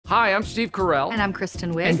Hi, I'm Steve Carell. And I'm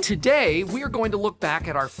Kristen Wiig. And today, we are going to look back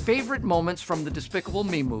at our favorite moments from the Despicable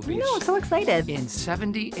Me movies. No, I'm so excited. In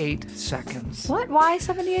 78 seconds. What? Why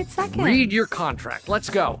 78 seconds? Read your contract. Let's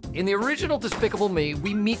go. In the original Despicable Me,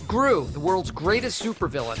 we meet Gru, the world's greatest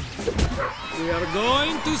supervillain. We are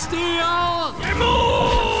going to steal the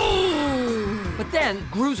moon! But then,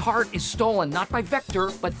 Gru's heart is stolen, not by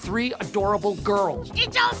Vector, but 3 adorable girls. You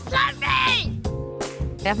don't love me!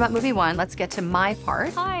 Enough about movie 1, let's get to my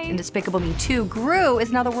part. Hi. In Despicable Me 2, Gru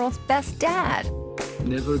is now the world's best dad.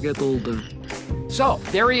 Never get older. So,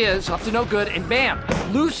 there he is, up to no good, and bam!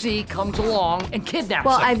 Lucy comes along and kidnaps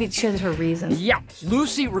Well, him. I mean, she has her reason. Yeah,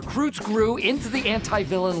 Lucy recruits Gru into the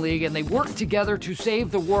anti-villain league, and they work together to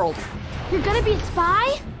save the world. You're gonna be a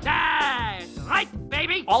spy? That's right,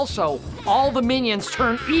 baby! Also, all the minions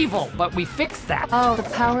turn evil, but we fixed that. Oh, the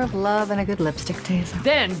power of love and a good lipstick days.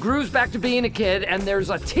 Then, Gru's back to being a kid, and there's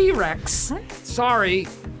a T-Rex. What? Sorry,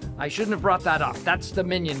 I shouldn't have brought that up. That's the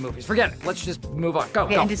Minion movies. Forget it. Let's just move on. Go,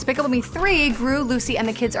 Okay, go. in Despicable Me 3, Gru, Lucy, and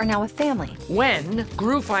the kids are now a family. When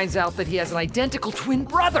Gru finds out that he has an identical twin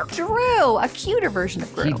brother. Drew, a cuter version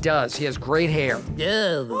of Gru. He does. He has great hair.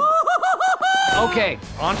 Okay,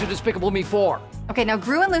 on to Despicable Me 4. Okay, now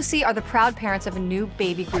Gru and Lucy are the proud parents of a new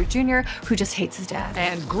baby, Gru Jr., who just hates his dad.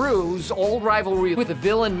 And Gru's old rivalry with the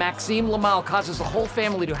villain Maxime Le Mal causes the whole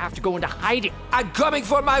family to have to go into hiding. I'm coming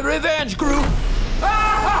for my revenge, Gru!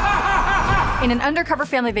 In an undercover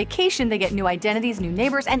family vacation, they get new identities, new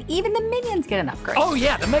neighbors, and even the minions get an upgrade. Oh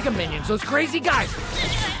yeah, the Mega Minions, those crazy guys.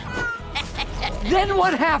 Then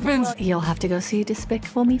what happens? You'll have to go see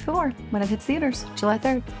Despicable Me 4 when it hits theaters, July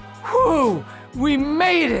 3rd. Whew, we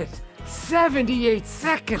made it. 78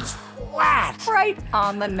 seconds flat. Right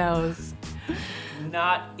on the nose.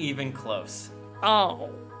 Not even close. Oh.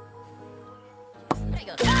 There you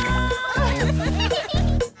go.